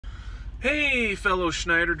Hey fellow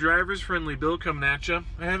Schneider drivers, Friendly Bill coming at you.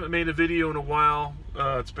 I haven't made a video in a while.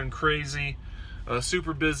 It's been crazy,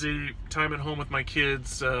 super busy, time at home with my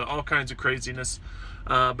kids, all kinds of craziness.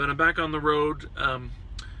 But I'm back on the road,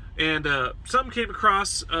 and something came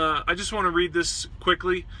across. I just want to read this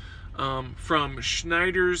quickly from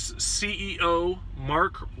Schneider's CEO,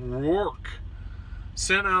 Mark Rourke.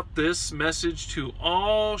 Sent out this message to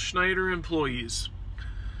all Schneider employees,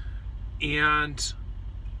 and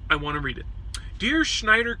I want to read it. Dear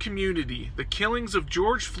Schneider community, the killings of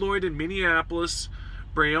George Floyd in Minneapolis,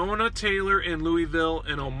 Breonna Taylor in Louisville,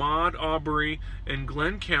 and Ahmaud Arbery in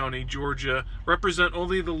Glenn County, Georgia, represent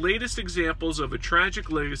only the latest examples of a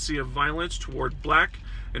tragic legacy of violence toward black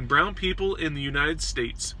and brown people in the United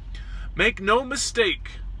States. Make no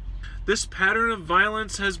mistake, this pattern of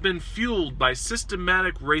violence has been fueled by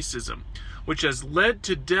systematic racism, which has led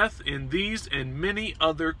to death in these and many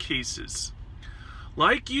other cases.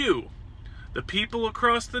 Like you, the people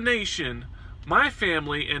across the nation, my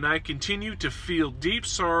family and I continue to feel deep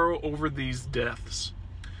sorrow over these deaths.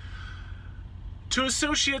 To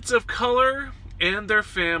associates of color and their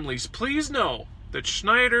families, please know that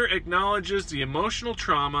Schneider acknowledges the emotional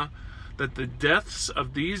trauma that the deaths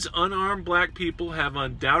of these unarmed black people have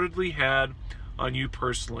undoubtedly had on you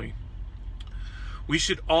personally. We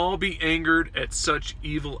should all be angered at such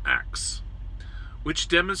evil acts, which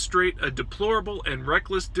demonstrate a deplorable and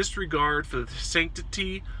reckless disregard for the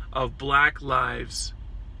sanctity of black lives.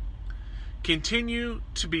 Continue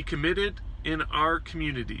to be committed in our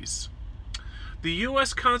communities. The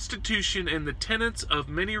U.S. Constitution and the tenets of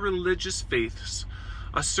many religious faiths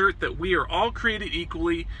assert that we are all created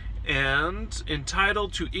equally and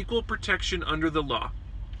entitled to equal protection under the law.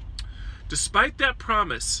 Despite that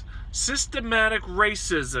promise, systematic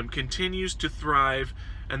racism continues to thrive,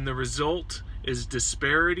 and the result is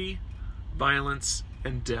disparity, violence,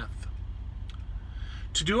 and death.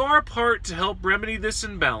 To do our part to help remedy this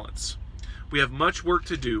imbalance, we have much work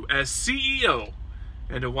to do. As CEO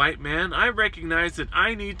and a white man, I recognize that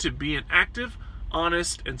I need to be an active,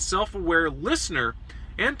 honest, and self-aware listener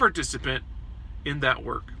and participant in that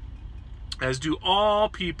work, as do all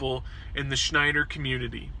people in the Schneider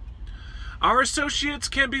community. Our associates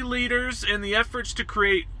can be leaders in the efforts to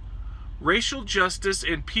create racial justice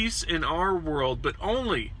and peace in our world, but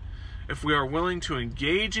only if we are willing to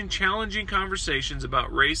engage in challenging conversations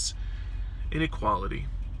about race inequality.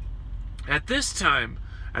 At this time,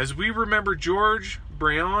 as we remember George,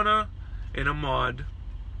 Breonna, and Ahmaud,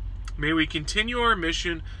 may we continue our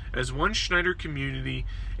mission as one Schneider community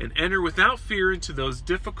and enter without fear into those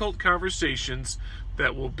difficult conversations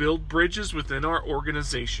that will build bridges within our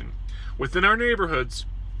organization, within our neighborhoods,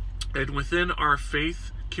 and within our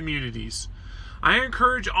faith communities. I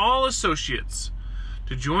encourage all associates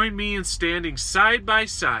to join me in standing side by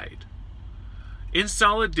side in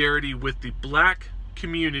solidarity with the black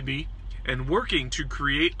community and working to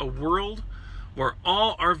create a world where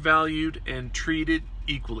all are valued and treated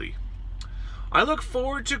equally. I look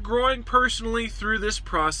forward to growing personally through this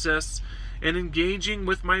process and engaging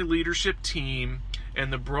with my leadership team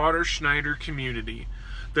and the broader Schneider community.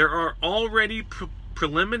 There are already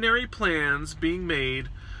preliminary plans being made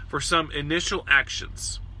for some initial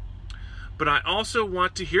actions, but I also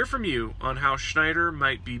want to hear from you on how Schneider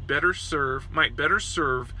might better serve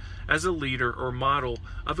as a leader or model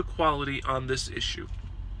of equality on this issue.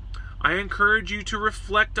 I encourage you to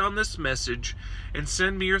reflect on this message and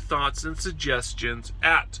send me your thoughts and suggestions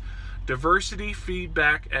at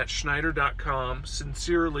diversityfeedback@schneider.com.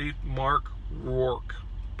 Sincerely, Mark Rourke,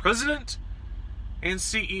 President and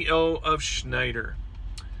CEO of Schneider.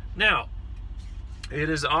 Now, it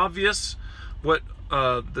is obvious what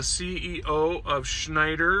the CEO of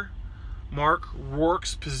Schneider, Mark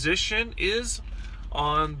Rourke's position is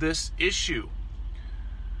on this issue.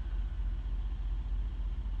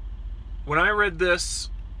 When I read this,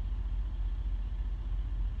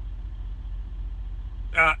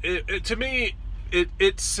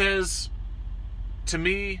 it says, to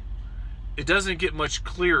me, it doesn't get much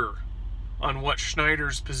clearer on what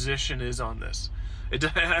Schneider's position is on this. It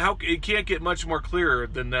can't get much more clearer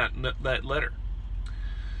than that letter.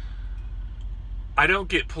 I don't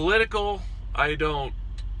get political.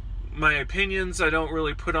 My opinions I don't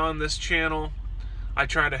really put on this channel. I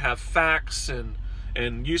try to have facts and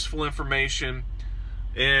useful information.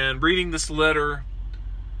 And reading this letter,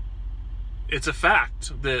 it's a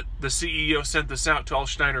fact that the CEO sent this out to all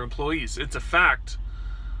Schneider employees. It's a fact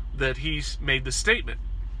that he's made the statement.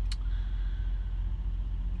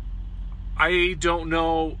 I don't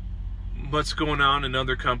know what's going on in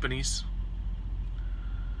other companies.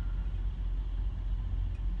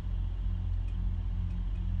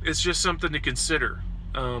 it's just something to consider.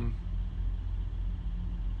 I'm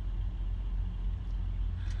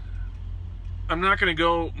not going to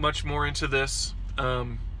go much more into this.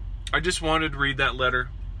 I just wanted to read that letter,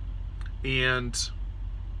 and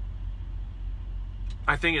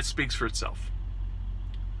I think it speaks for itself.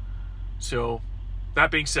 So,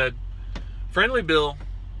 that being said, Friendly Bill,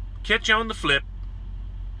 catch you on the flip.